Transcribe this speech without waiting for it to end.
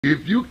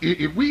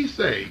If we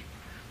say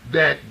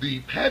that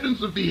the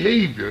patterns of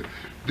behavior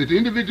that the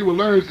individual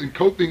learns in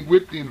coping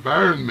with the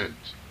environment,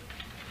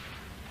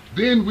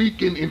 then we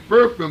can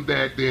infer from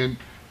that then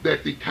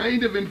that the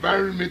kind of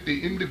environment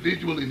the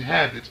individual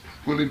inhabits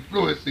will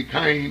influence the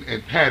kind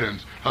and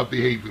patterns of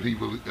behavior he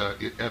will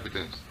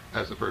evidence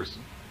as a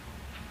person.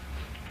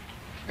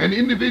 An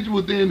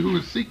individual then who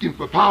is seeking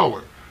for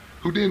power,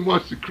 who then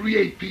wants to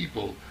create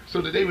people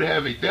so that they would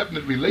have a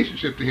definite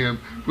relationship to him,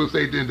 will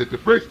say then that the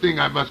first thing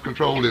I must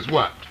control is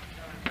what?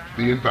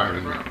 The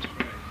environment.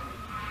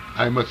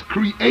 I must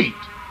create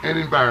an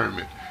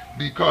environment,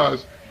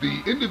 because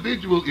the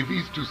individual, if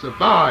he's to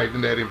survive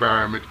in that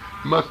environment,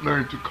 must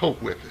learn to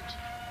cope with it.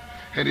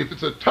 And if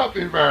it's a tough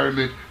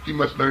environment, he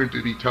must learn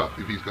to be tough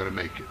if he's going to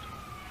make it.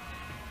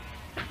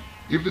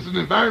 If it's an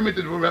environment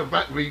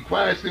that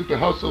requires him to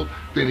hustle,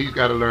 then he's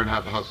got to learn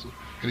how to hustle.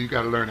 And he's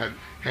got to learn how to,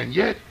 and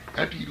yet,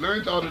 after he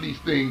learns all of these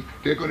things,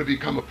 they're going to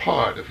become a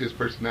part of his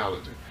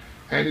personality.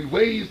 And in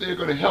ways they're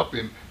going to help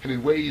him, and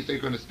in ways they're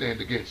going to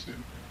stand against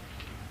him.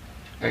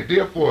 And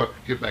therefore,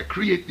 if I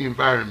create the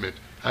environment,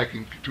 I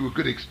can, to a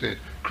good extent,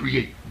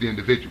 create the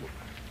individual.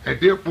 And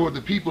therefore,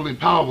 the people in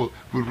power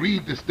will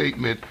read this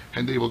statement,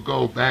 and they will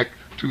go back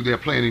to their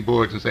planning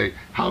boards and say,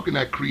 how can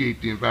I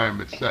create the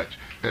environment such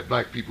that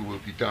black people will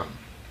be dumb?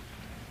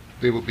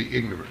 They will be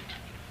ignorant.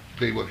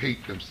 They will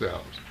hate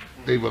themselves.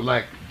 They will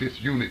lack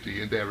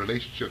disunity in their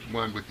relationships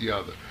one with the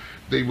other.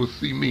 They will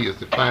see me as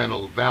the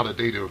final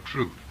validator of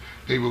truth.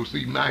 They will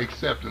see my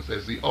acceptance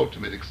as the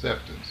ultimate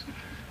acceptance.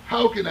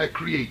 How can I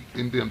create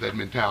in them that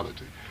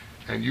mentality?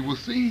 And you will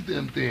see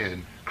them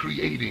then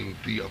creating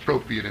the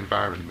appropriate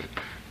environment.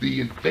 The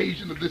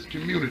invasion of this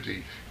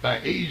community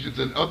by Asians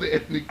and other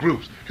ethnic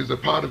groups is a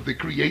part of the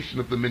creation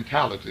of the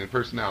mentality and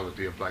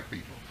personality of black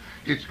people.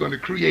 It's going to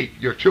create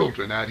your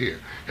children out here.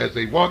 As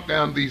they walk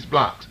down these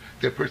blocks,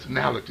 their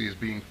personality is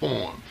being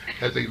formed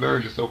as they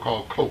learn to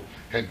so-called cope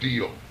and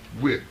deal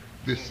with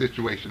this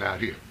situation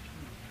out here.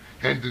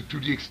 And to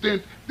the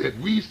extent that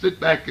we sit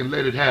back and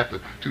let it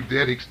happen, to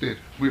that extent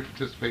we're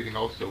participating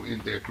also in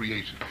their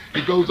creation.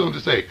 It goes on to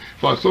say,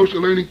 for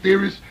social learning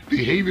theorists,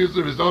 behavior is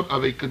the result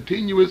of a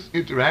continuous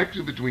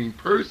interaction between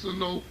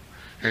personal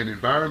and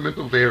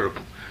environmental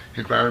variables.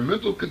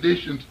 Environmental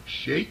conditions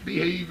shape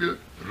behavior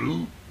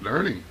through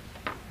learning.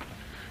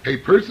 A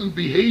person's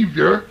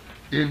behavior,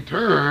 in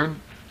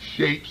turn,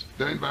 shapes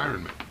the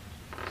environment.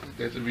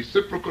 There's a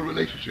reciprocal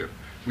relationship.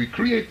 We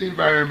create the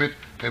environment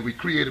and we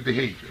create a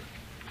behavior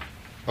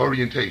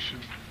orientation.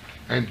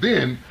 And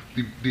then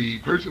the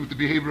person with the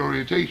behavior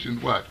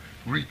orientation, what?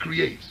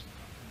 Recreates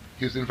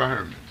his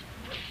environment.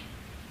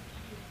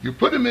 You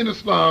put him in a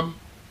slum,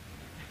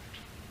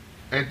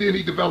 and then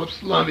he develops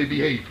slummy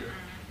behavior.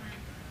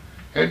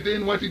 And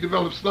then once he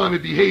develops slummy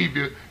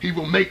behavior, he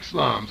will make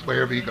slums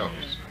wherever he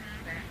goes.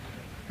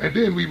 And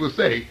then we will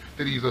say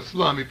that he's a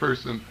slummy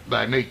person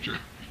by nature.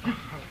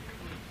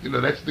 You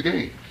know, that's the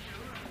game.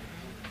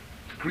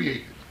 Create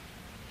it.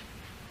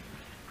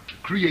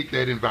 Create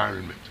that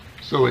environment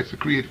so as to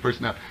create the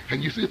personality.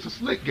 And you see, it's a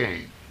slick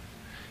game.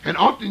 And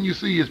often you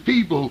see as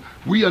people,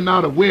 we are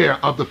not aware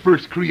of the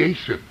first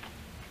creation.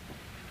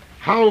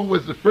 How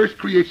was the first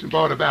creation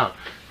brought about?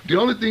 The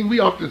only thing we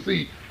often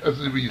see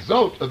as a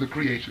result of the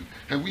creation,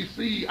 and we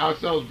see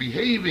ourselves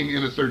behaving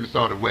in a certain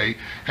sort of way,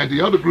 and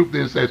the other group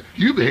then says,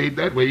 you behave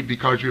that way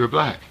because you're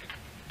black.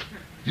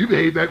 You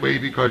behave that way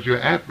because you're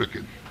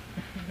African.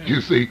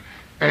 You see,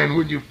 and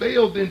when you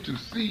fail then to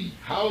see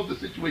how the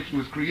situation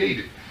was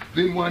created,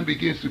 then one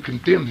begins to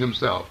condemn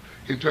himself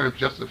in terms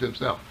just of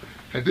himself.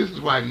 And this is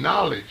why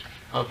knowledge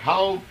of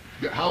how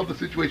the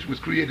situation was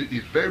created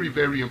is very,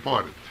 very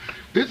important.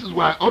 This is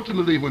why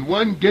ultimately when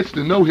one gets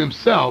to know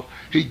himself,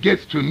 he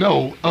gets to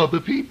know other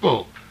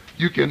people.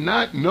 You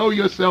cannot know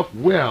yourself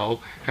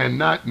well and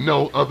not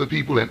know other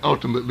people and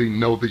ultimately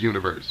know the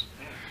universe.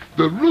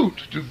 The route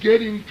to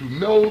getting to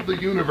know the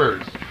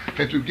universe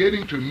and to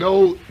getting to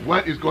know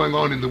what is going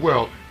on in the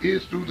world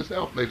is through the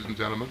self, ladies and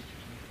gentlemen.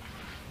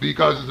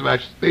 Because as I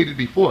stated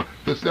before,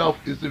 the self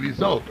is the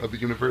result of the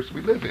universe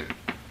we live in.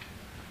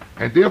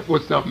 And therefore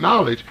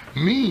self-knowledge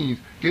means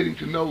getting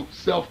to know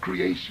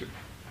self-creation.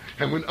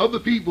 And when other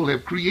people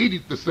have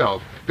created the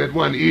self that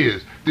one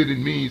is, then it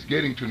means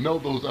getting to know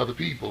those other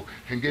people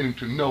and getting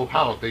to know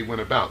how they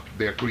went about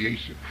their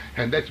creation.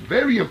 And that's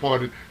very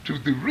important to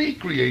the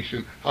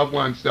recreation of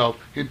oneself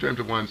in terms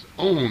of one's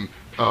own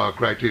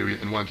criteria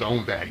and one's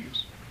own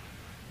values.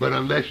 But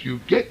unless you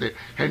get there,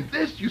 and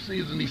this you see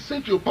is an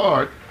essential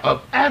part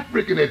of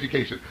African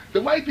education.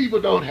 The white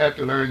people don't have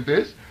to learn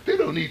this. They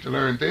don't need to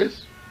learn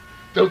this.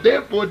 So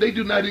therefore they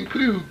do not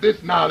include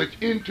this knowledge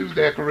into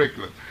their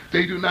curriculum.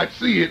 They do not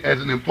see it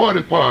as an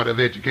important part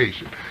of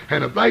education.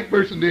 And a black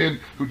person then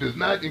who does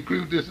not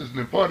include this as an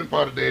important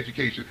part of their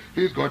education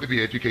is going to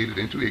be educated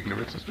into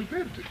ignorance and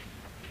stupidity.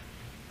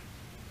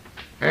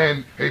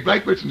 And a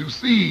black person who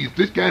sees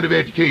this kind of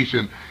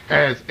education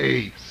as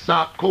a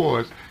SOP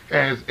course,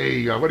 as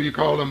a, what do you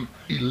call them,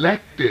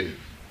 elective.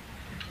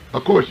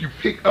 Of course, you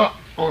pick up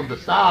on the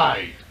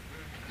side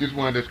is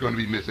one that's going to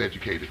be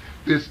miseducated.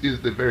 This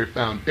is the very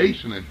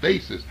foundation and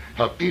basis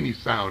of any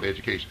sound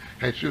education,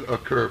 and should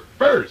occur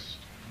first,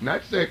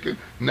 not second,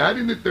 not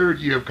in the third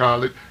year of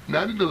college,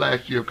 not in the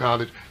last year of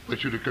college, but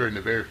should occur in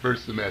the very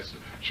first semester,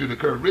 should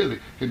occur really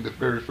in the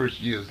very first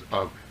years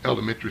of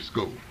elementary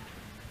school,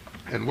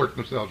 and work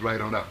themselves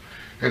right on up.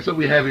 And so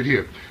we have it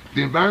here.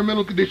 The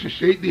environmental conditions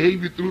shape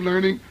behavior through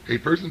learning. A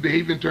person's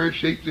behavior in turn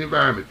shapes the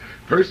environment.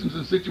 Persons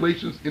and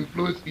situations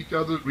influence each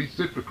other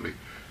reciprocally.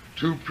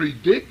 To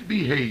predict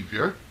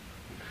behavior,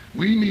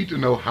 we need to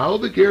know how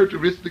the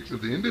characteristics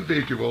of the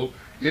individual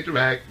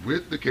interact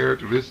with the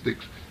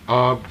characteristics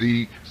of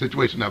the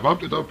situation. Now, I've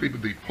often told people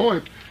the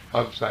point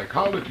of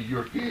psychology,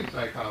 European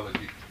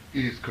psychology,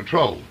 is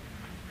control.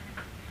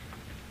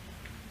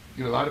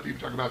 You know, a lot of people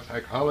talk about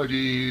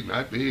psychology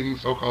not being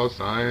so-called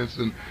science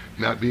and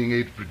not being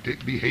able to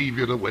predict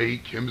behavior the way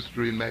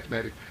chemistry and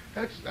mathematics.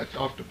 That's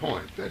off the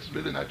point. That's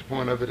really not the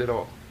point of it at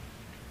all.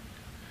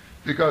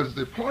 Because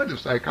the point of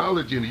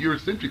psychology in the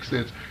Eurocentric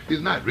sense is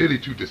not really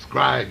to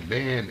describe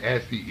man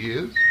as he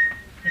is,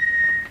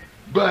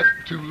 but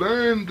to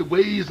learn the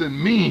ways and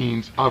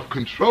means of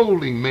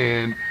controlling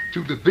man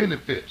to the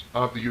benefit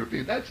of the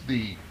European. That's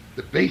the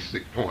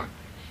basic point.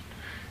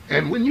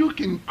 And when you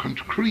can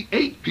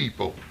create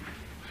people,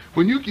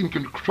 when you can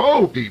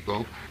control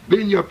people,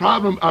 then your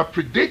problem of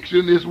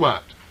prediction is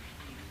what?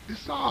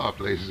 It's solved,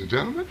 ladies and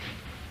gentlemen.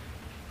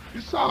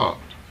 It's solved.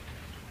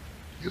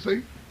 You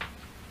see?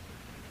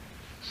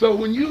 So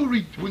when you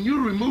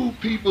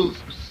remove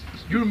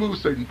you remove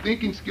certain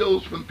thinking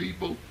skills from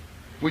people,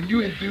 when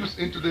you induce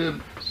into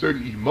them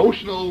certain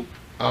emotional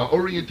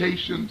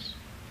orientations,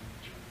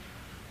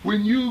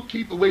 when you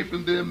keep away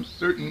from them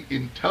certain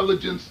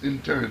intelligence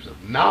in terms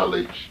of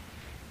knowledge,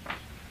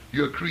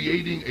 you're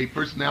creating a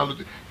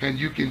personality, and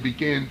you can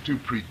begin to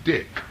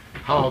predict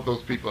how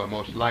those people are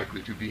most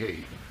likely to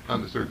behave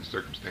under certain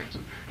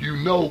circumstances. You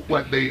know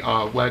what they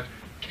are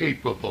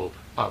capable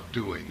of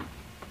doing.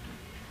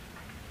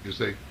 You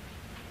see?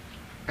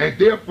 And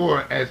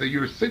therefore, as a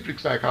Eurocentric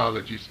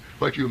psychologist,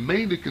 what you're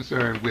mainly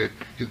concerned with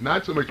is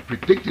not so much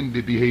predicting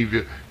the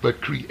behavior,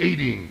 but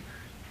creating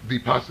the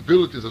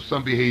possibilities of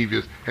some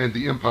behaviors and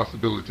the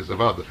impossibilities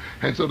of others.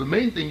 And so the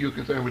main thing you're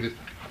concerned with is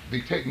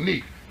the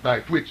technique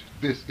by which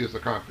this is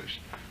accomplished,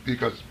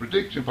 because the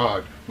prediction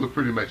part will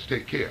pretty much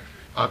take care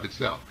of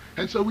itself.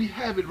 And so we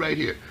have it right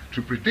here.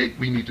 To predict,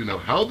 we need to know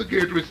how the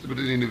characteristics of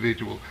the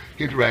individual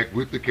interact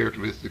with the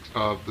characteristics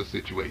of the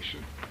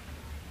situation.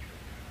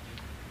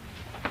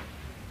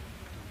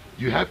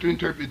 You have to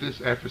interpret this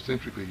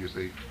Afrocentrically, you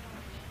see.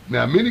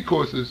 Now, many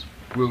courses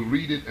will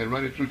read it and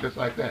run it through just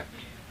like that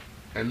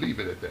and leave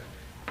it at that.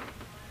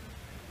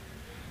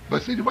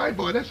 But see, the white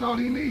boy, that's all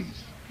he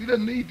needs. He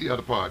doesn't need the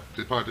other part,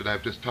 the part that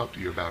I've just talked to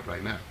you about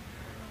right now.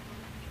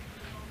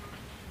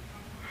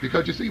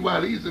 Because you see,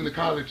 while he's in the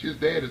college, his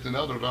dad is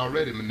another that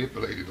already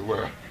manipulated the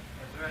world.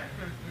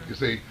 You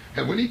see,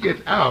 and when he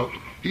gets out,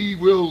 he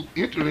will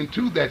enter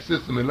into that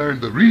system and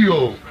learn the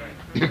real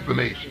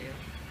information.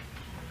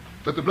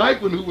 But the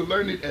black one who will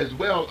learn it as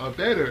well or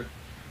better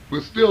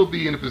will still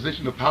be in a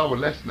position of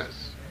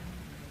powerlessness.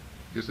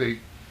 You see,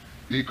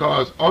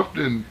 because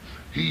often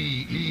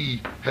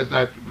he has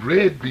not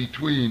read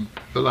between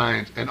the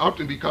lines, and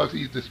often because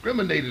he's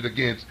discriminated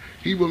against,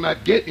 he will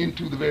not get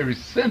into the very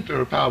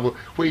center of power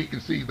where he can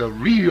see the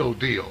real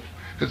deal.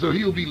 And so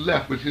he'll be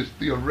left with his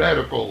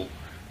theoretical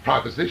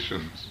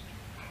propositions,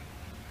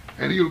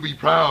 and he'll be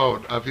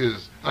proud of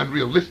his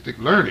unrealistic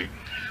learning.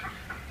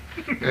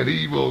 And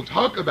he will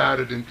talk about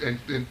it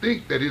and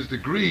think that his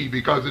degree,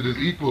 because it is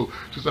equal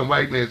to some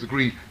white man's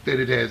degree, that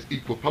it has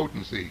equal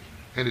potency,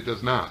 and it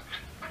does not.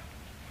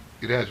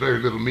 It has very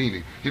little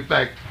meaning. In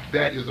fact,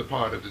 that is a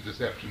part of the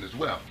deception as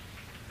well.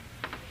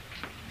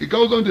 It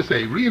goes on to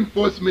say,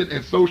 reinforcement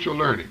and social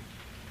learning.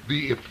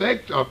 The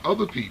effect of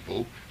other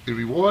people, the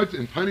rewards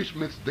and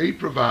punishments they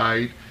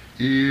provide,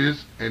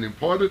 is an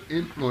important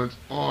influence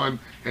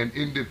on an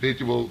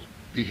individual's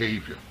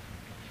behavior.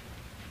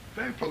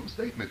 Very potent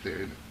statement there,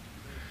 isn't it?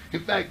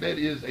 In fact, that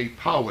is a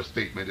power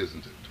statement,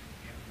 isn't it?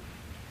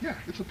 Yeah,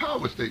 it's a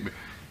power statement.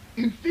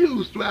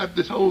 Infused throughout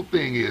this whole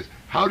thing is,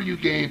 how do you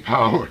gain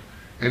power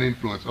and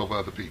influence over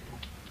other people?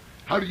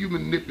 How do you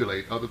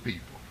manipulate other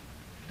people?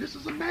 This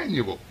is a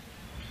manual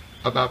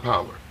about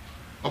power.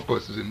 Of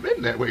course, it isn't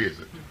written that way, is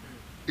it?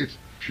 It's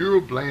pure,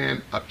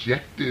 bland,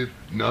 objective,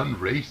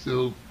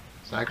 non-racial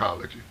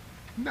psychology.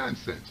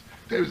 Nonsense.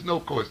 There is no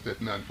course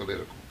that's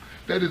non-political.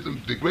 That is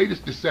the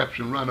greatest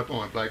deception run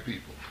upon black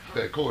people,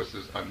 that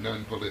courses are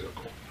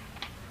non-political.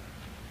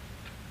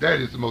 That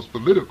is the most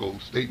political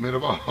statement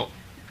of all.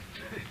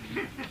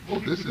 Oh,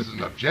 this is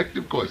an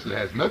objective course. It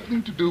has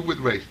nothing to do with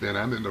race. Then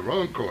I'm in the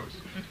wrong course.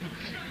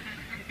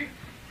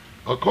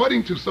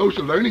 According to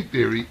social learning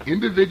theory,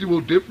 individual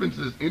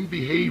differences in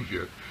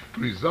behavior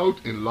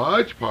result in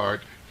large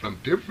part from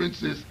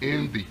differences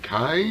in the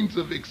kinds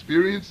of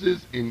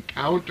experiences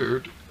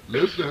encountered,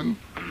 listen,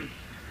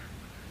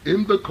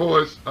 in the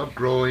course of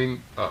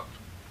growing up.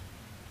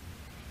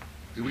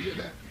 Did we get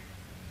that?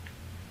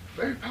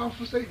 Very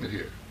powerful statement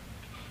here.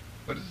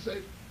 What does it say?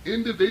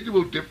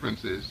 individual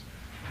differences,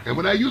 and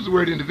when I use the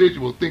word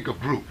individual, think of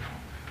group.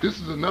 This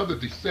is another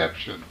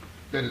deception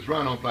that is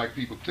run on black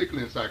people,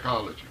 particularly in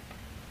psychology.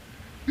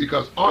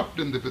 Because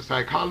often the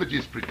psychology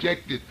is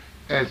projected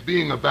as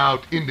being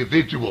about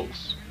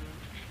individuals.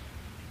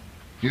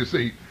 You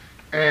see,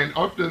 and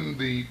often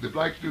the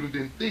black student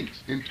then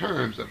thinks in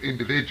terms of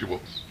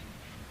individuals,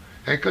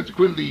 and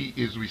consequently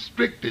is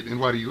restricted in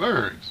what he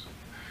learns.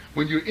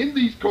 When you're in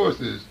these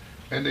courses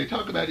and they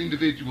talk about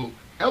individual,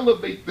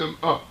 elevate them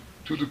up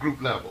to the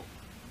group level.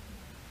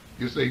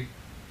 You see,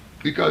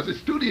 because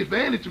it's to the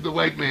advantage of the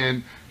white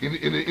man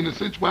in a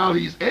sense, while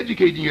he's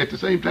educating you at the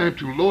same time,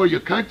 to lower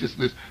your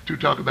consciousness to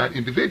talk about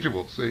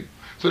individuals, see,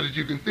 so that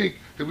you can think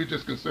that we're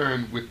just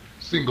concerned with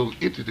single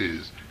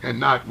entities and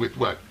not with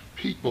what?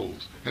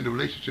 Peoples and the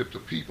relationships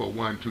of people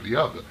one to the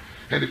other.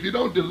 And if you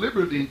don't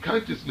deliberately and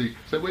consciously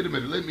say, wait a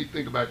minute, let me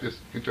think about this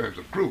in terms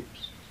of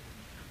groups,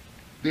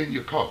 then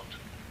you're caught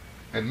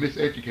and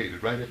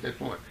miseducated right at that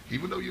point,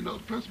 even though you know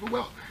the principle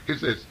well. It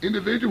says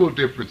individual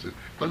differences,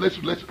 but let's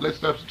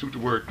substitute the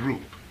word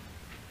group.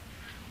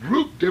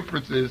 Group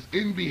differences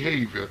in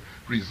behavior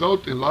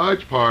result in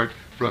large part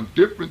from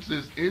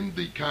differences in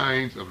the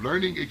kinds of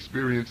learning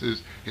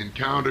experiences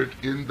encountered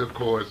in the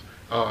course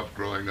of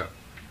growing up.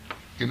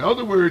 In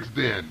other words,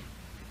 then,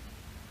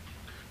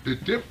 the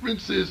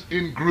differences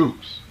in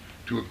groups,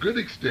 to a good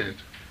extent,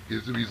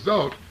 is the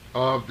result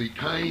of the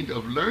kind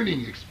of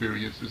learning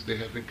experiences they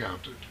have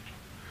encountered.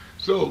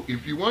 So,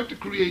 if you want to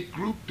create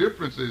group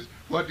differences,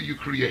 what do you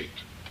create?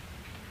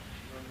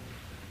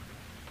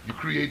 You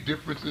create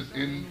differences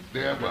in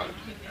their what?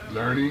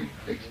 Learning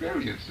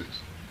experiences.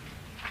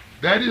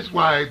 That is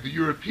why the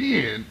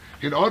European,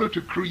 in order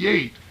to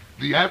create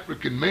the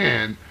African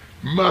man,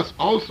 must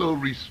also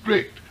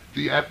restrict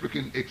the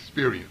African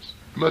experience,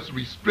 must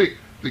restrict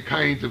the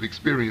kinds of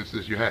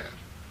experiences you have.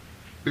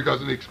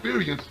 Because an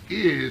experience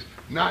is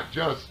not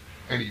just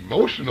an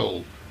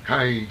emotional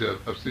kind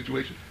of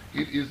situation,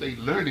 it is a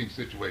learning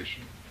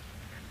situation.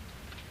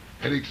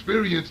 An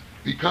experience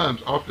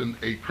becomes often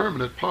a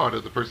permanent part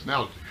of the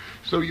personality.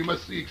 So you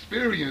must see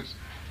experience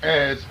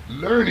as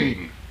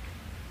learning,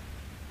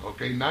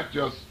 okay, not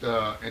just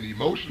an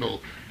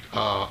emotional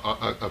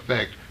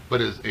effect, but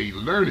as a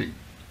learning.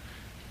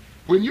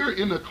 When you're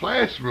in a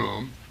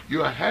classroom,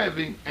 you are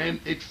having an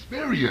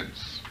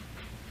experience.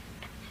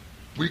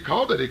 We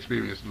call that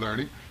experience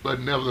learning,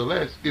 but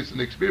nevertheless, it's an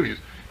experience.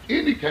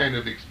 Any kind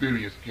of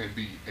experience can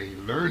be a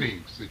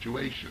learning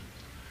situation.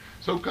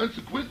 So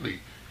consequently,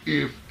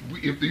 if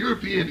the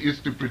European is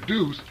to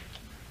produce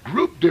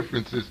group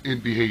differences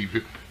in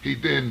behavior, he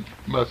then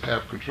must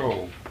have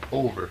control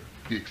over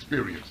the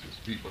experiences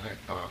people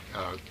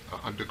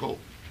undergo.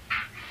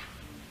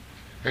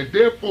 And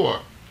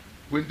therefore,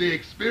 when they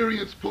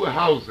experience poor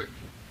housing,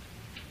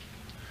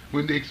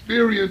 when they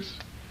experience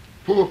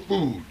poor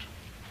food,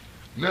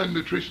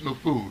 non-nutritional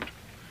food,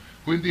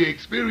 when they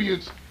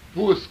experience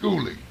poor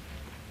schooling,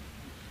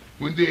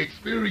 when they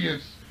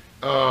experience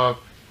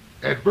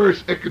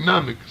adverse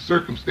economic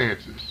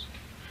circumstances,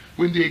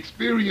 when they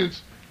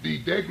experience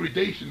the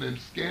degradation and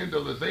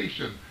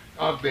scandalization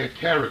of their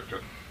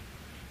character,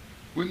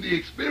 when they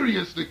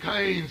experience the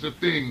kinds of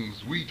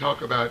things we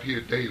talk about here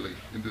daily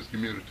in this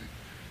community,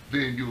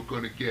 then you're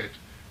going to get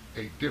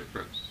a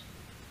difference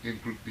in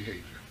group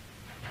behavior.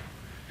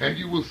 And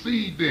you will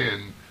see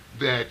then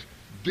that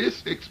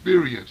this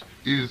experience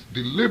is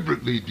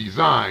deliberately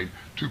designed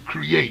to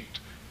create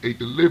a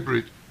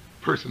deliberate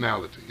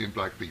personality in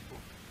black people.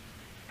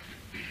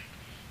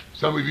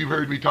 Some of you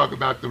heard me talk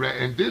about the rat,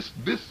 and this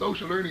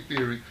social learning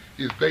theory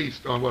is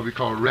based on what we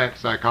call rat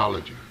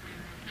psychology.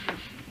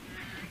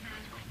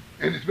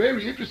 And it's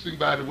very interesting,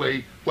 by the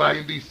way, why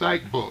in these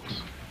psych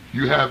books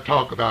you have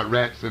talk about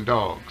rats and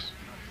dogs.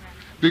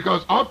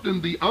 Because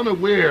often the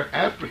unaware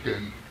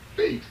African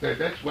thinks that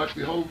that's what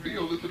the whole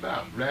deal is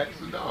about, rats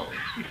and dogs.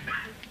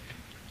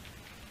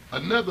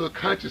 Another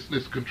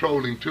consciousness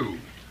controlling tool.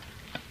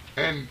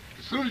 And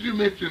as soon as you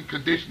mention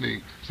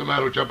conditioning,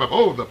 somebody will jump up,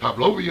 oh, the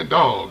Pavlovian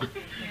dog.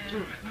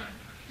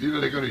 You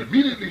know, they're going to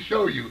immediately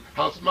show you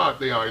how smart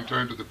they are in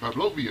terms of the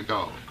Pavlovian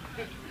dog.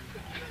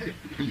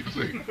 You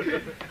see?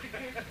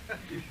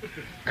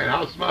 And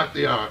how smart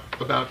they are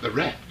about the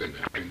rat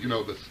and you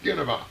know, the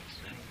Skinner box.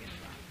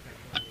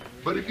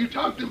 But if you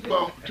talk to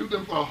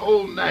them for a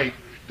whole night,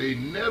 they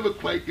never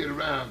quite get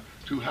around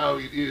to how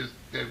it is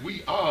that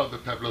we are the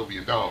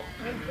Pavlovian dog.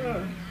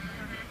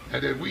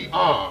 And that we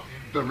are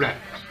the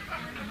rat.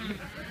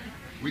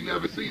 We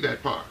never see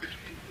that part.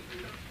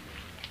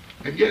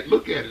 And yet,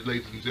 look at it,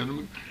 ladies and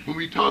gentlemen. When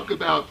we talk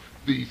about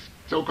the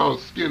so-called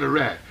Skinner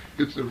rat,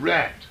 it's a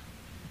rat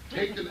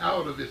taken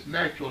out of its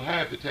natural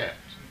habitat,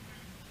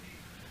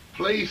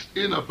 placed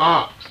in a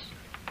box.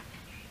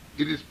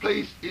 It is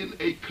placed in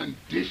a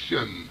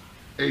condition,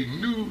 a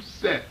new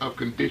set of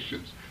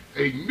conditions,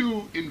 a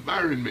new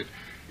environment.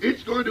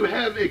 It's going to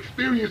have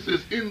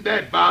experiences in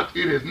that box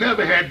it has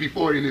never had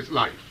before in its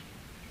life.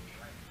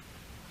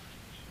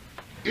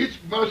 It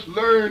must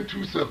learn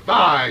to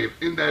survive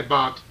in that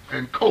box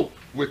and cope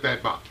with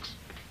that box.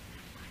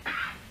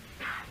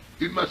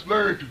 it must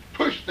learn to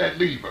push that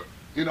lever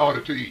in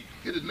order to eat.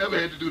 It has never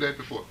had to do that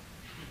before.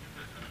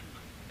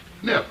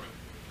 Never.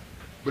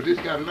 But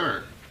it's got to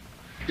learn.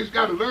 It's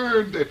got to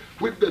learn that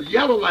when the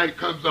yellow light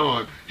comes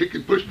on, it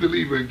can push the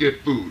lever and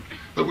get food.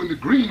 But when the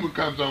green one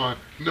comes on,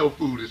 no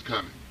food is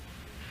coming.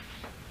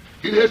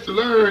 It has to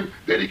learn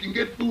that it can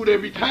get food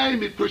every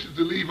time it pushes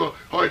the lever,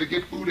 or to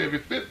get food every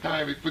 5th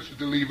time it pushes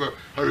the lever,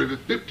 or every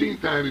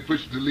 15th time it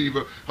pushes the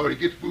lever, or to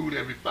get food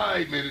every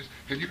 5 minutes,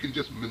 and you can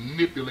just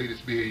manipulate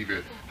its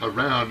behavior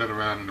around and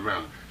around and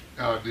around.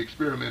 The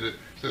experimenter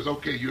says,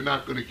 okay, you're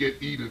not going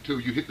to eat until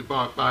you hit the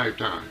bar 5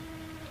 times,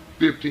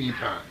 15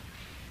 times.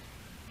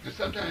 And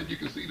sometimes you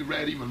can see the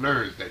rat even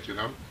learns that, you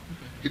know.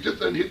 It just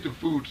doesn't hit the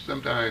food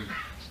sometimes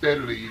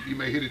steadily. You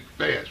may hit it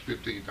fast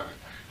 15 times.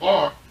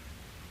 Or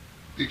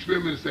the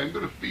experimenter says, I'm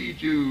going to feed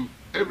you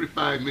every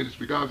 5 minutes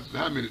regardless of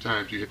how many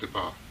times you hit the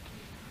bar.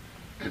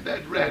 And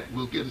that rat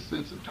will get a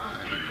sense of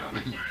time. I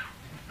mean,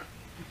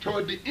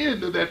 toward the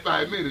end of that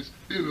 5 minutes,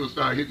 then it'll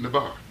start hitting the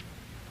bar.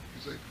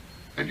 You see?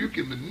 And you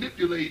can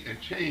manipulate and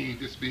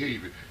change its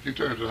behavior in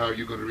terms of how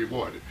you're going to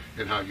reward it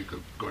and how you're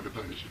going to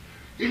punish it.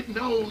 It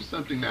knows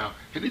something now,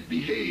 and it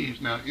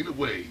behaves now in a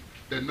way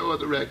that no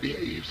other rat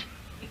behaves.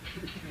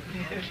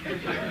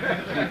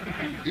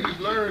 It has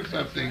learned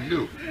something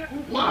new.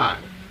 Why?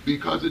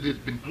 Because it has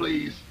been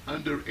placed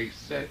under a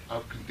set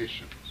of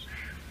conditions.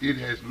 It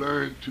has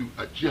learned to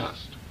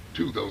adjust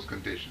to those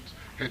conditions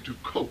and to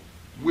cope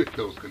with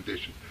those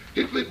conditions.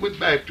 If it went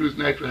back to its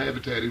natural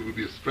habitat, it would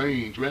be a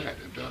strange rat,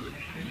 I'm telling you.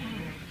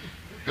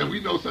 And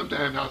we know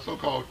sometimes how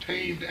so-called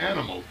tamed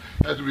animals,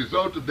 as a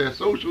result of their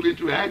social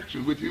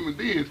interaction with human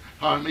beings,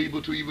 are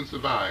unable to even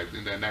survive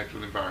in their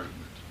natural environment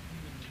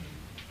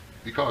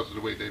because of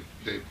the way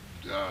they've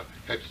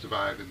had to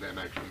survive in their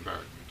natural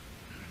environment.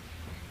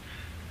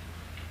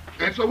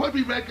 And so what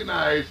we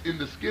recognize in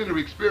the Skinner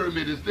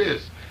experiment is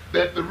this,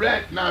 that the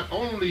rat not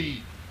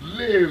only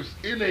lives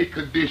in a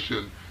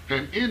condition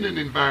and in an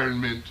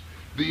environment,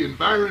 the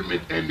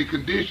environment and the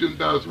condition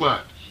does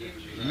what?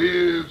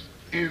 Lives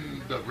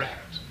in the rat.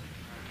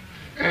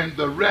 And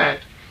the rat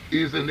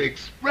is an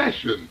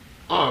expression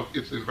of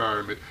its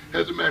environment.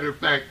 As a matter of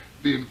fact,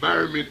 the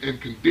environment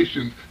and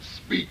conditions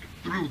speak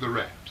through the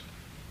rat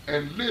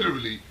and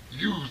literally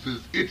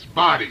uses its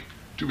body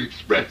to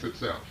express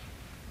itself.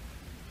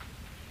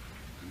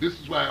 And this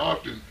is why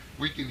often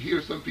we can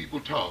hear some people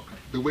talk,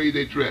 the way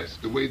they dress,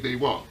 the way they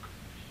walk,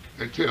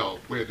 and tell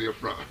where they're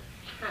from.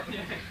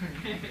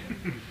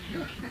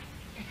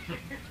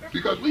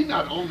 Because we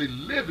not only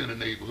live in a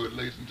neighborhood,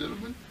 ladies and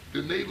gentlemen,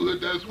 the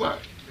neighborhood does what?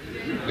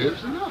 It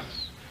lives in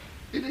us.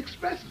 It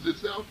expresses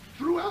itself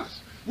through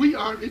us. We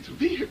are its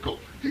vehicle.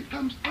 It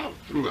comes out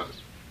through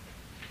us.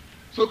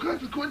 So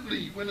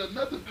consequently, when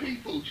another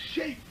people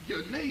shape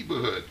your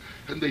neighborhood,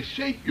 and they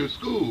shape your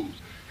schools,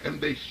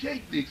 and they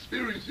shape the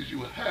experiences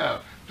you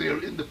have, they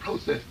are in the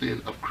process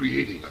then of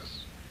creating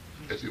us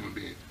as human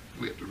beings.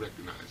 We have to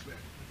recognize that.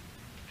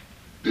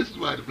 This is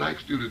why the black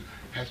student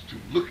has to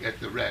look at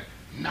the rat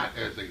not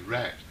as a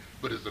rat,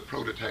 but as a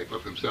prototype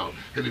of himself.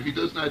 And if he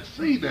does not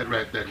see that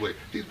rat that way,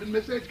 he's been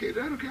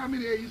miseducated. I don't care how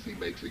many A's he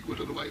makes equal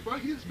to the white boy,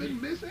 he's been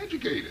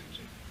miseducated.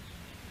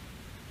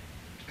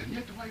 And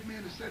yet the white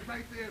man has sat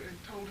right there and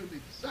told him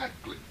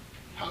exactly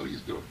how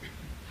he's doing it.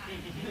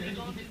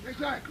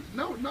 Exactly.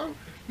 No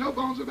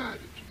bones about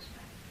it.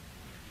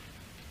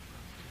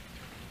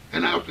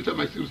 And I often tell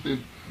my students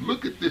then,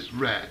 look at this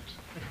rat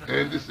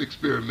and this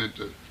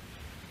experimenter,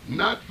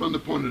 not from the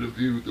point of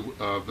view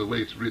of the way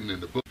it's written in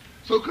the book.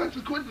 So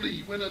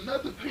consequently, when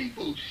another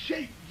people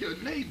shape your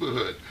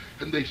neighborhood,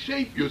 and they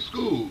shape your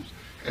schools,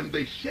 and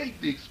they shape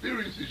the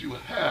experiences you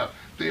have,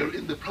 they are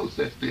in the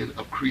process then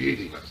of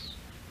creating us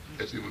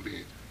as human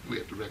beings. We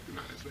have to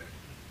recognize that.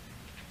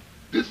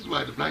 This is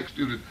why the black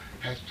student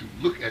has to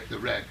look at the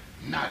rat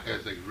not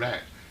as a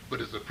rat, but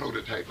as a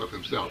prototype of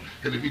himself.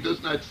 And if he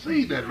does not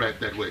see that rat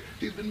that way,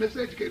 he's been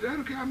miseducated. I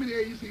don't care how many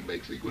A's he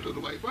makes equal to the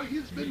white boy,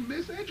 he's been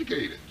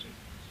miseducated.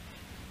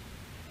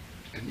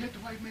 And yet the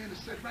white man has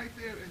sat right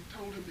there and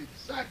told him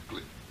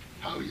exactly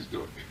how he's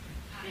doing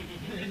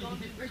it.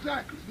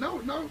 Exactly. No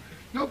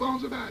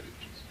bones about it.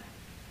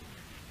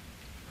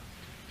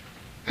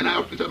 And I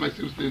often tell my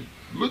students then,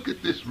 look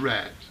at this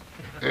rat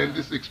and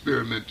this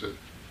experimenter,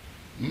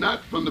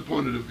 not from the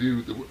point of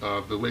view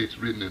of the way it's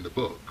written in the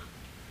book,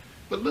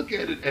 but look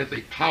at it as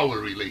a power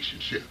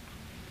relationship.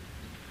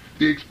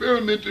 The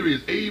experimenter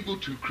is able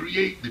to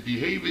create the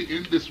behavior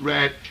in this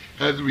rat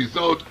as a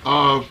result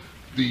of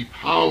the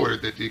power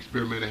that the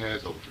experimenter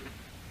has over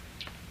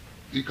it.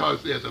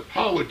 Because there's a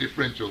power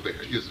differential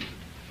there, isn't it?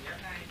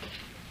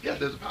 Yeah,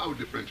 there's a power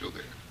differential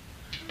there.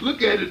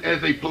 Look at it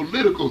as a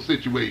political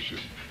situation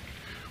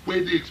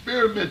where the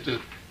experimenter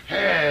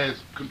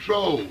has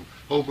control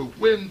over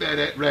when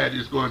that rat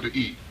is going to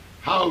eat,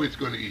 how it's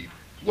going to eat,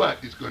 what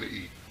it's going to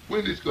eat,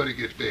 when it's going to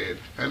get fed,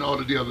 and all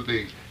of the other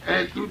things.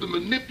 And through the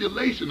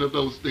manipulation of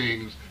those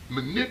things,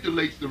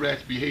 manipulates the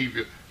rat's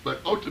behavior, but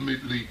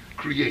ultimately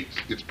creates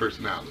its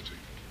personality.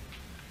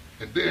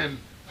 And then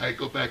I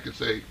go back and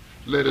say,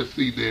 let us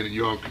see then in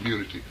your own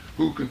community,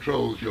 who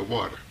controls your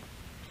water?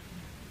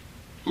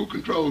 Who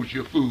controls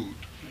your food?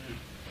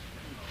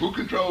 Who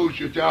controls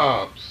your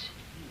jobs?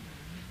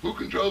 Who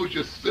controls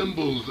your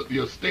symbols,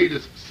 your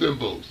status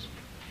symbols?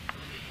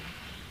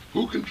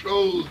 Who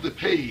controls the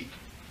pay?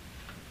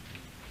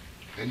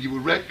 And you will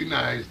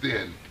recognize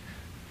then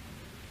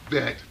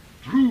that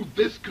through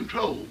this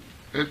control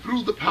and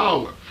through the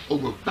power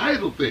over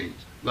vital things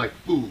like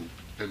food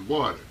and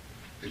water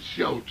and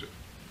shelter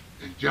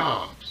and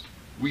jobs,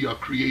 we are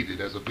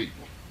created as a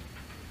people.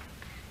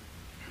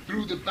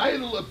 Through the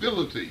vital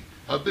ability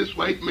of this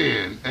white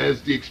man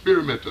as the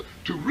experimenter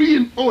to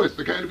reinforce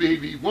the kind of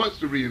behavior he wants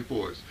to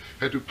reinforce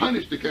and to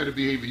punish the kind of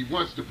behavior he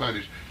wants to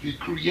punish, he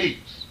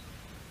creates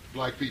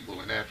black people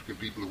and African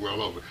people the world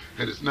over.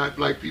 And it's not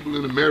black people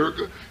in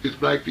America, it's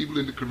black people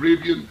in the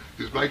Caribbean,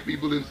 it's black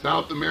people in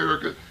South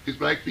America, it's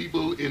black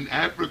people in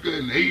Africa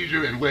and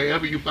Asia and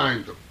wherever you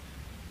find them.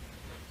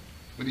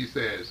 When he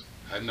says,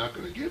 I'm not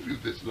going to give you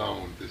this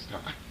loan this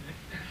time.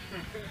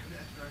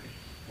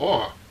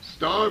 Or,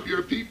 starve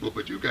your people,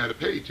 but you got to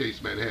pay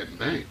Chase Manhattan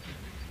Bank.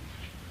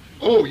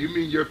 Oh, you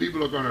mean your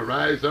people are going to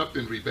rise up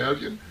in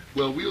rebellion?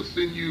 Well, we'll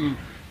send you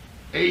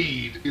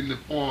aid in the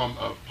form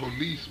of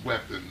police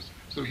weapons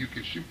so you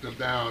can shoot them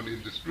down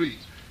in the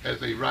streets as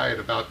they riot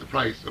about the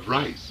price of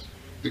rice,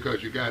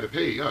 because you got to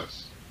pay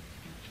us.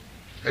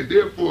 And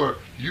therefore,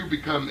 you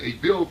become a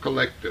bill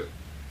collector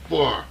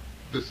for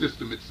the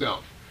system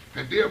itself.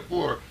 And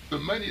therefore, the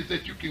monies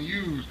that you can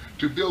use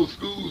to build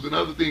schools and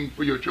other things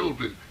for your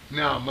children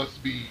now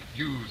must be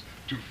used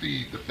to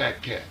feed the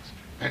fat cats.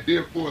 And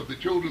therefore, the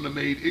children are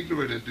made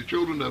ignorant, and the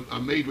children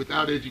are made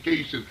without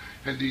education,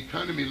 and the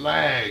economy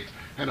lags,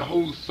 and a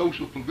whole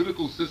social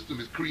political system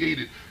is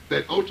created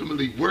that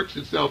ultimately works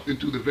itself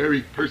into the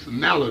very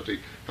personality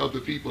of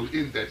the people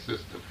in that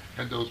system.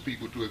 And those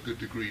people, to a good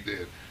degree,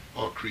 then,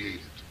 are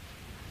created.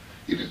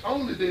 It is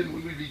only then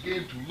when we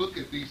begin to look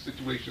at these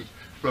situations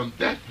from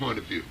that point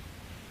of view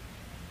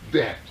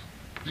that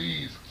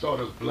these sort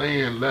of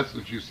bland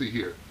lessons you see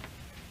here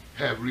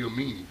have real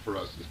meaning for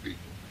us as people.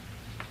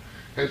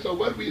 And so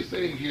what we're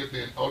saying here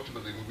then,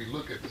 ultimately, when we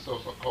look at the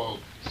so-called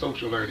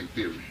social learning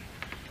theory,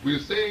 we're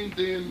saying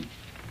then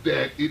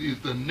that it is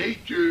the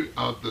nature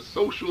of the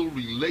social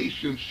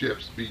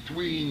relationships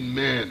between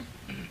men,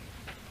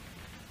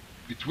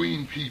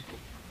 between people,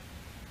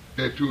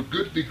 that to a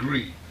good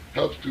degree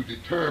helps to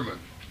determine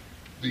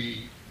the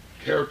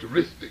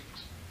characteristics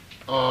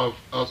of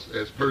us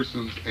as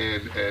persons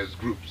and as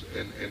groups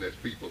and as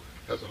people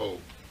as a whole.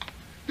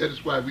 That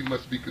is why we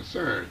must be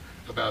concerned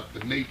about the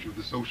nature of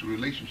the social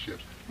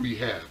relationships we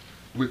have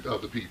with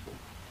other people.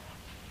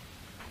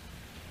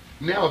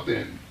 Now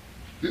then,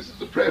 this is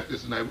a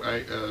preface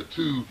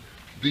to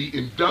the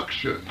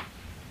induction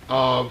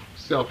of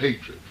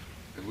self-hatred.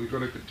 And we're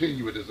going to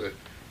continue it as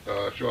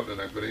a shortly,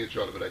 and I'm going to end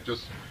shortly, but I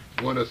just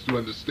want us to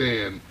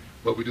understand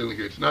what we're dealing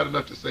here. It's not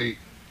enough to say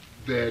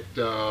that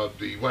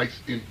the whites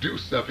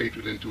induce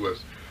self-hatred into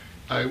us.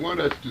 I want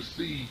us to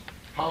see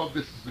how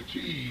this is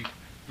achieved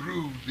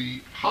through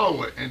the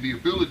power and the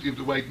ability of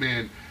the white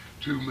man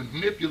to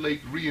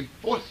manipulate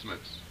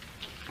reinforcements.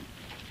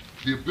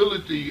 The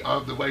ability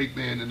of the white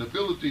man, an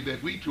ability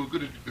that we to a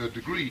good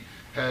degree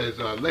has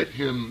let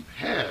him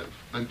have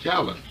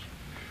unchallenged,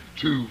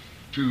 to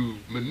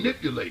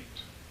manipulate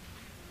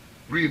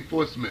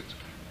reinforcement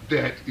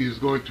that is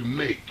going to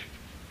make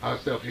our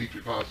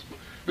self-hatred possible.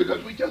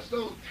 Because we just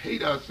don't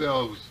hate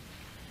ourselves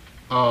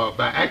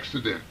by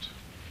accident.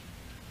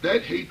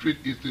 That hatred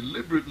is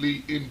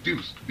deliberately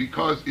induced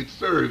because it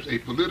serves a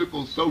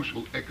political,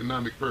 social,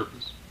 economic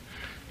purpose.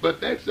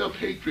 But that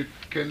self-hatred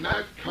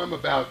cannot come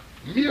about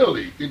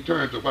merely in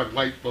terms of what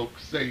white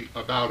folks say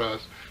about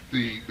us,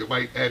 the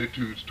white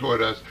attitudes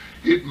toward us.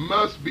 It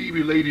must be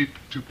related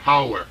to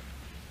power.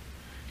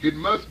 It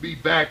must be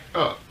backed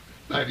up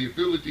by the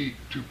ability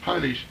to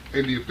punish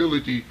and the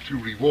ability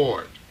to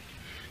reward.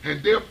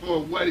 And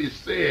therefore what is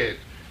said,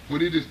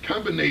 when it is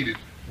combined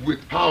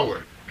with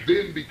power,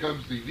 then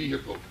becomes the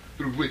vehicle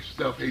through which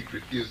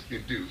self-hatred is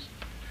induced.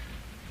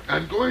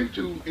 I'm going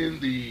to, in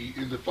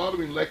the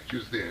following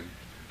lectures then,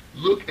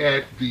 look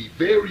at the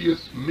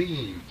various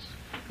means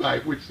by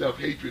which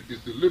self-hatred is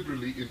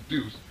deliberately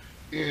induced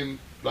in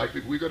black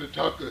people. We're going to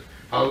talk,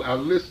 I'll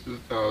list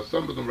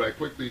some of them right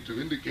quickly to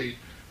indicate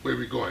where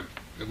we're going.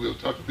 And we'll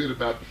talk a bit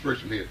about the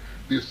first one here.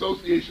 The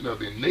association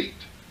of innate,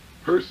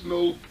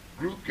 personal,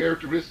 group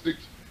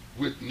characteristics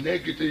with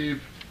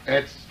negative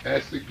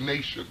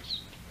assignations.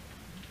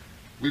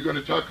 We're going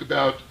to talk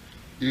about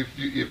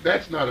if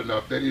that's not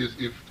enough, that is,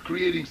 if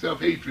creating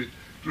self-hatred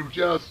through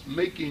just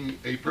making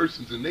a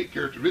person's innate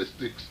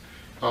characteristics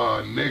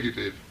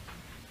negative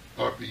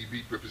or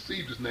be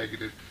perceived as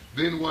negative,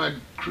 then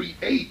one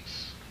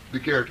creates the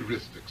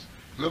characteristics.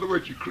 In other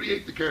words, you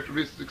create the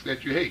characteristics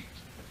that you hate.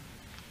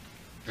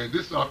 And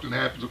this often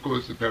happens, of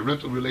course, in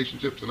parental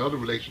relationships and other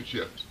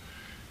relationships,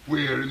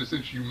 where, in a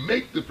sense, you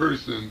make the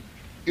person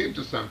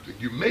into something.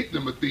 You make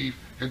them a thief,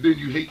 and then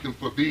you hate them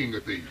for being a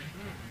thief.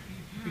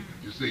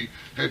 You see?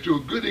 And to a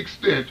good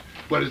extent,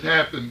 what has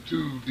happened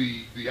to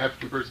the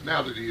African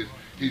personality is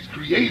he's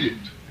created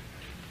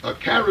A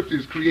character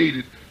is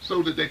created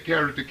so that that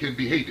character can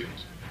be hated,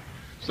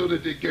 so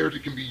that that character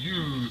can be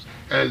used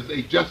as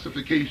a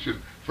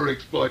justification for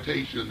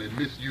exploitation and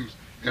misuse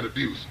and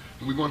abuse.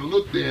 And we want to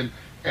look then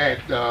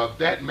at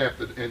that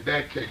method and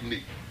that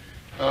technique.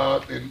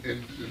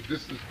 And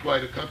this is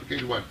quite a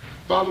complicated one,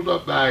 followed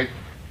up by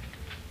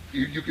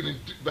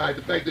by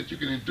the fact that you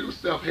can induce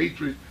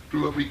self-hatred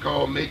through what we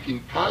call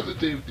making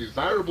positive,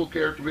 desirable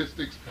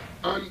characteristics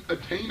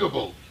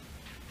unattainable,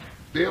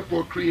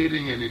 therefore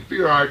creating an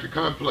inferiority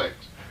complex,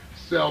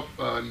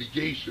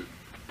 self-negation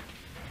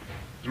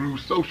through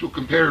social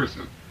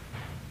comparison,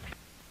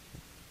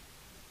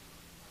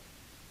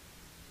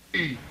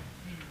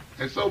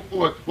 and so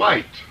forth,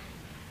 white,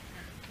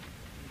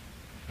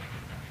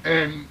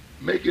 and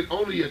make it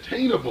only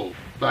attainable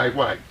by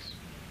whites.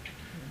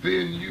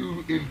 Then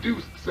you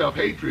induce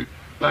self-hatred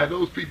by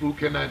those people who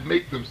cannot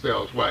make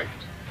themselves white.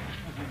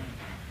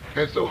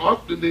 And so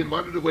often then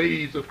one of the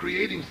ways of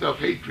creating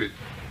self-hatred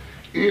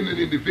in an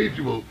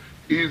individual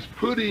is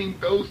putting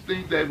those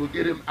things that will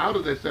get him out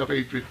of that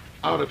self-hatred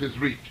out of his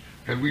reach.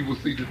 And we will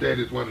see that that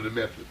is one of the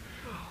methods.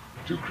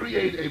 To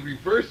create a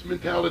reverse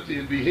mentality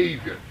and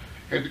behavior,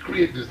 and to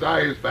create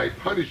desires by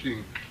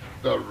punishing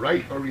the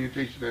right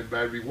orientation and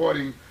by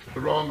rewarding the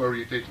wrong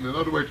orientation. In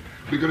other words,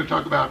 we're going to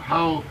talk about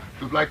how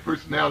the black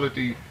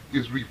personality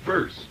is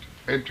reversed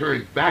and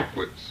turned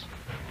backwards,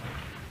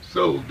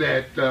 so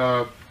that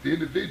the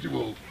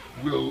individual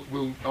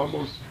will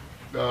almost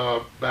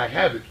by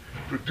habit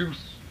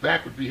produce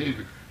backward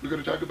behavior. We're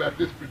going to talk about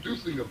this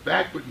producing of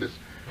backwardness,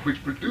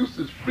 which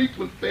produces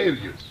frequent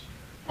failures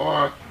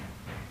or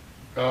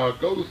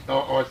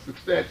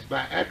success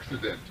by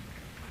accident,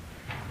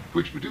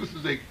 which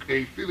produces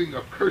a feeling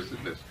of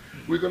cursedness.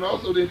 We're going to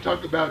also then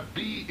talk about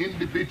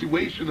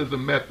de-individuation as a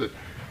method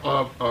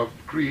of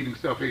creating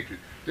self-hatred.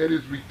 That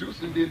is,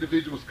 reducing the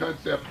individual's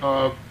concept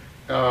of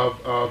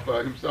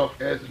himself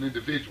as an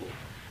individual.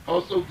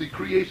 Also, the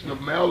creation of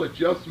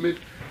maladjustment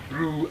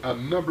through a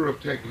number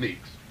of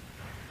techniques.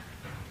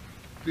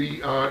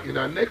 In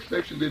our next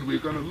section, then, we're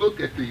going to look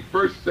at the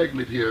first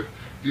segment here,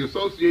 the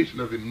association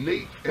of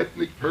innate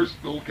ethnic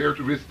personal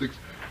characteristics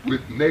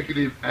with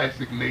negative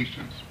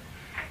assignations.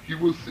 You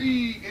will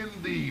see in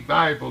the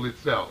Bible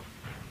itself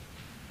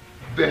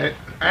that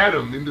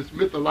Adam, in this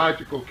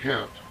mythological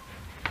account,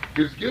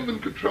 is given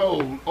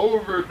control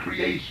over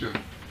creation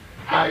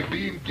by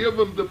being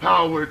given the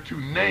power to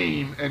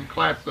name and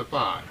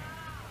classify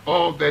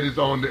all that is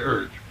on the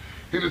earth.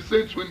 In a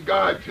sense, when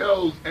God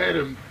tells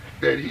Adam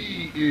that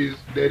it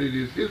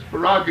is his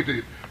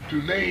prerogative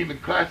to name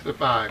and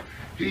classify,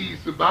 he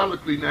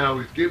symbolically now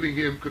is giving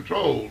him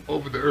control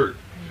over the earth.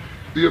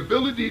 The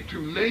ability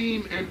to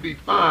name and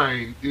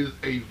define is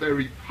a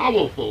very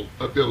powerful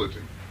ability.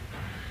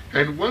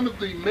 And one of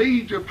the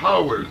major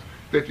powers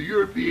that the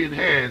European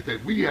has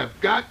that we have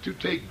got to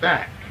take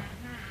back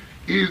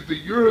is the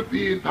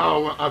European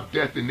power of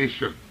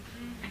definition,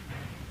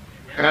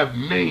 of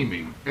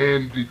naming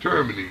and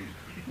determining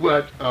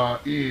what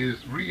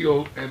is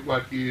real and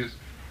what is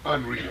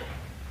unreal.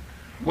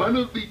 One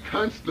of the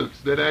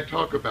constants that I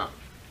talk about,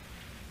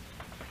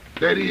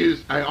 that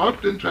is, I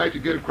often try to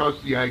get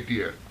across the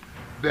idea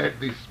that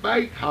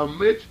despite how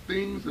much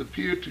things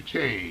appear to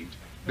change,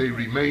 they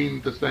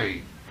remain the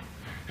same.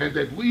 And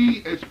that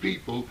we as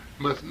people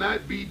must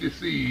not be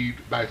deceived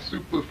by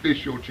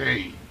superficial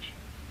change.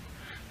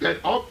 That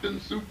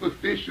often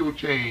superficial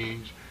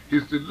change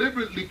is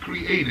deliberately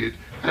created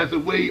as a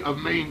way of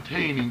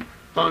maintaining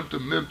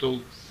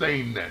fundamental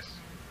sameness.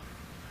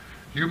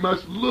 You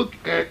must look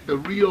at the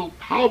real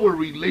power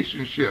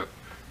relationship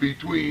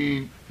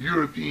between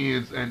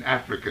Europeans and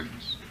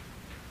Africans.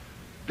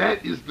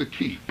 That is the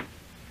key.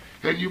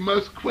 And you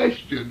must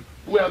question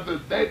whether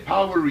that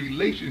power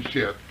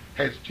relationship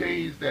has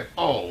changed at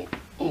all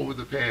over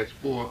the past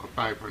 400 or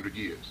 500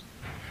 years.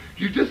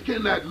 You just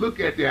cannot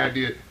look at the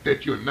idea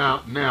that you're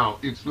now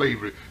in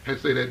slavery and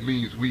say that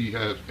means we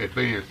have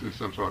advanced in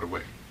some sort of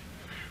way.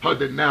 Or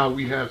that now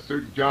we have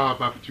certain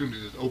job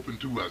opportunities open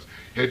to us,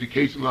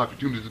 educational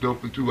opportunities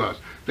open to us,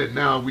 that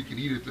now we can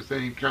eat at the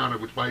same counter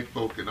with white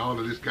folk and all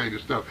of this kind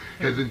of stuff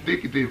as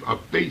indicative of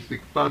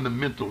basic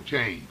fundamental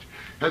change.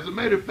 As a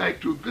matter of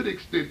fact, to a good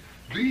extent,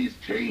 these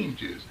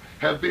changes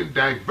have been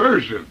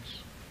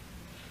diversions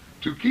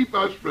to keep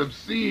us from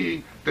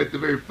seeing that the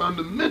very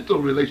fundamental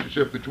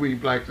relationship between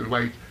blacks and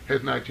whites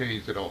has not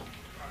changed at all.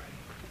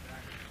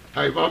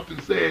 I've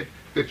often said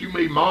that you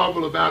may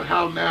marvel about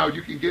how now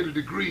you can get a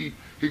degree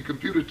in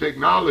computer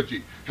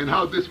technology and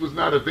how this was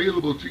not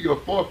available to your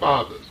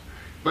forefathers.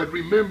 But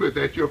remember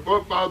that your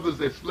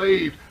forefathers as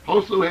slaves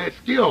also had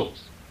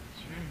skills.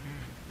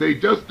 They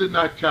just did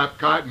not chop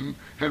cotton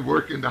and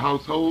work in the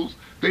households.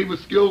 They were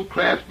skilled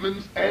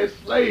craftsmen as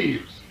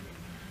slaves.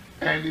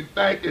 And in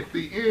fact, at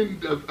the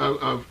end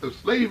of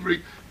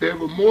slavery, there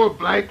were more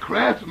black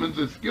craftsmen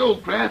and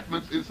skilled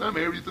craftsmen in some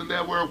areas than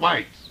there were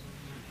whites.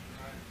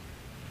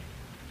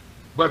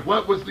 But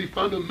what was the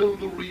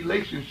fundamental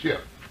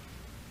relationship?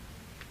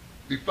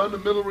 The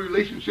fundamental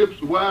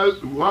relationship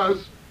was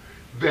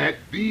that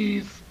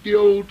these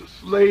skilled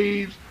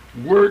slaves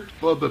worked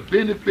for the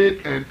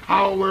benefit and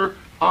power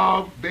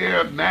of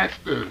their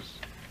masters.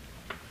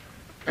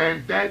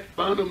 And that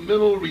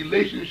fundamental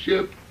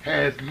relationship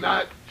has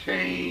not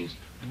changed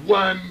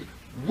one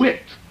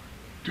whit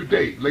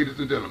today, ladies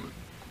and gentlemen.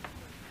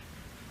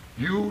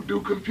 You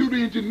do computer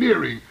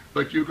engineering,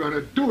 but you're going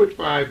to do it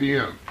for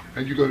IBM,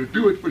 and you're going to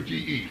do it for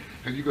GE,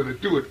 and you're going to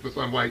do it for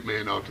some white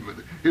man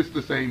ultimately. It's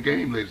the same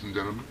game, ladies and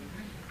gentlemen.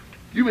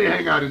 You may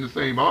hang out in the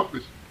same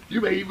office.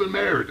 You may even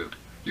marry them.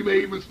 You may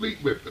even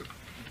sleep with them.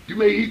 You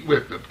may eat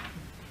with them.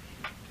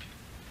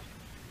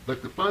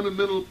 But the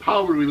fundamental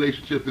power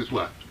relationship is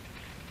what?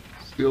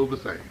 Still the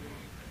same.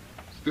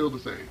 Still the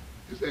same.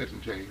 This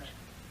hasn't changed.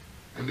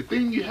 And the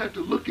thing you have to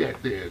look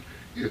at then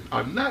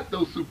are not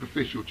those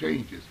superficial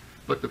changes,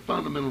 but the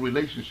fundamental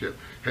relationship.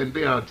 And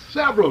there are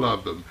several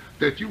of them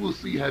that you will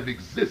see have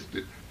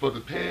existed for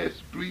the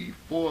past 300,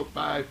 400,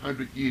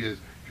 500 years,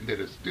 and that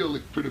are still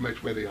pretty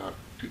much where they are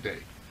today.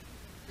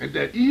 And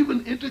that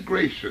even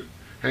integration,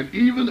 and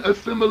even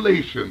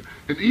assimilation,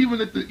 and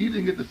even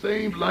eating at the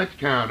same lunch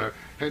counter,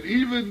 and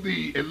even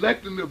the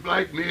electing of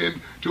black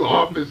men to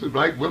office and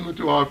black women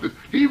to office,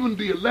 even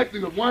the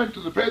electing of one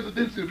to the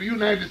presidency of the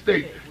United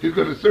States is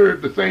going to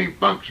serve the same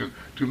function,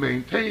 to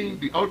maintain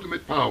the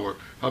ultimate power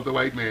of the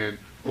white man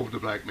over the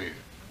black man.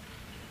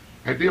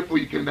 And therefore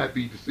you cannot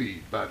be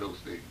deceived by those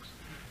things.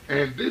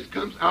 And this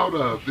comes out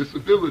of this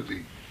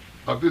ability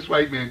of this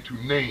white man to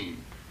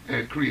name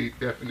and create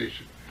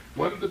definition.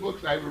 One of the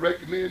books I would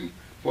recommend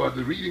for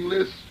the reading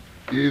list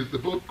is the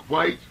book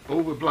White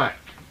Over Black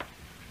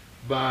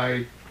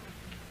by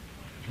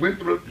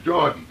Winthrop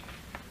Jordan,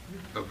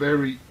 a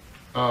very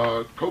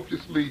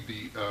copiously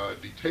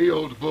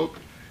detailed book,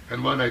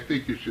 and one I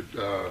think you should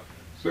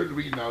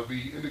certainly read. And I'll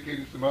be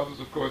indicating some others,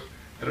 of course.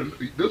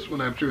 This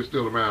one I'm sure is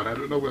still around. I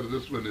don't know whether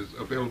this one is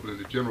available in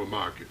the general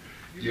market.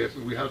 Yes,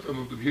 and we have some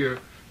of them here.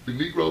 The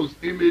Negro's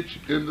Image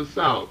in the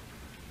South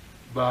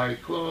by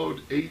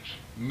Claude H.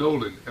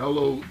 Nolan,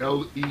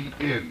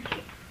 L-O-L-E-N,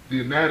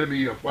 The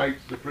Anatomy of White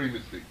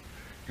Supremacy.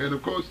 And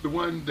of course the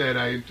one that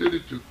I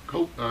intended to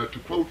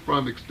quote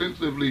from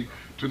extensively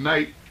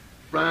tonight,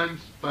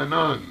 Frantz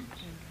Fanon's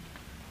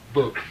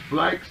book,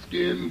 Black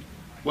Skin,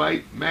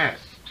 White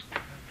Mask,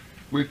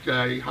 which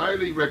I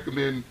highly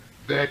recommend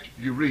that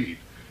you read.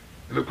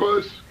 And of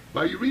course,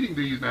 while you're reading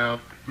these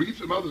now, read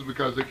some others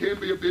because they can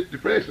be a bit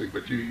depressing,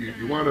 but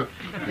you want to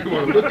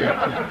look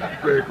at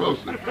them very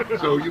closely.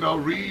 So, you know,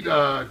 read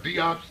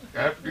Diop's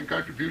African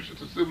Contributions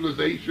to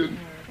Civilization,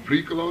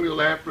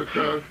 Pre-Colonial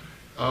Africa,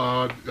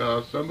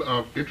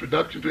 some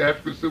Introduction to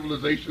African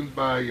Civilizations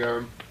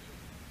by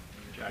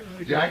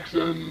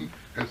Jackson,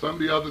 and some of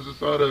the others are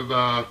sort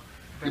of,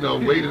 you know,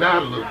 weighted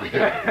out a little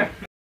bit.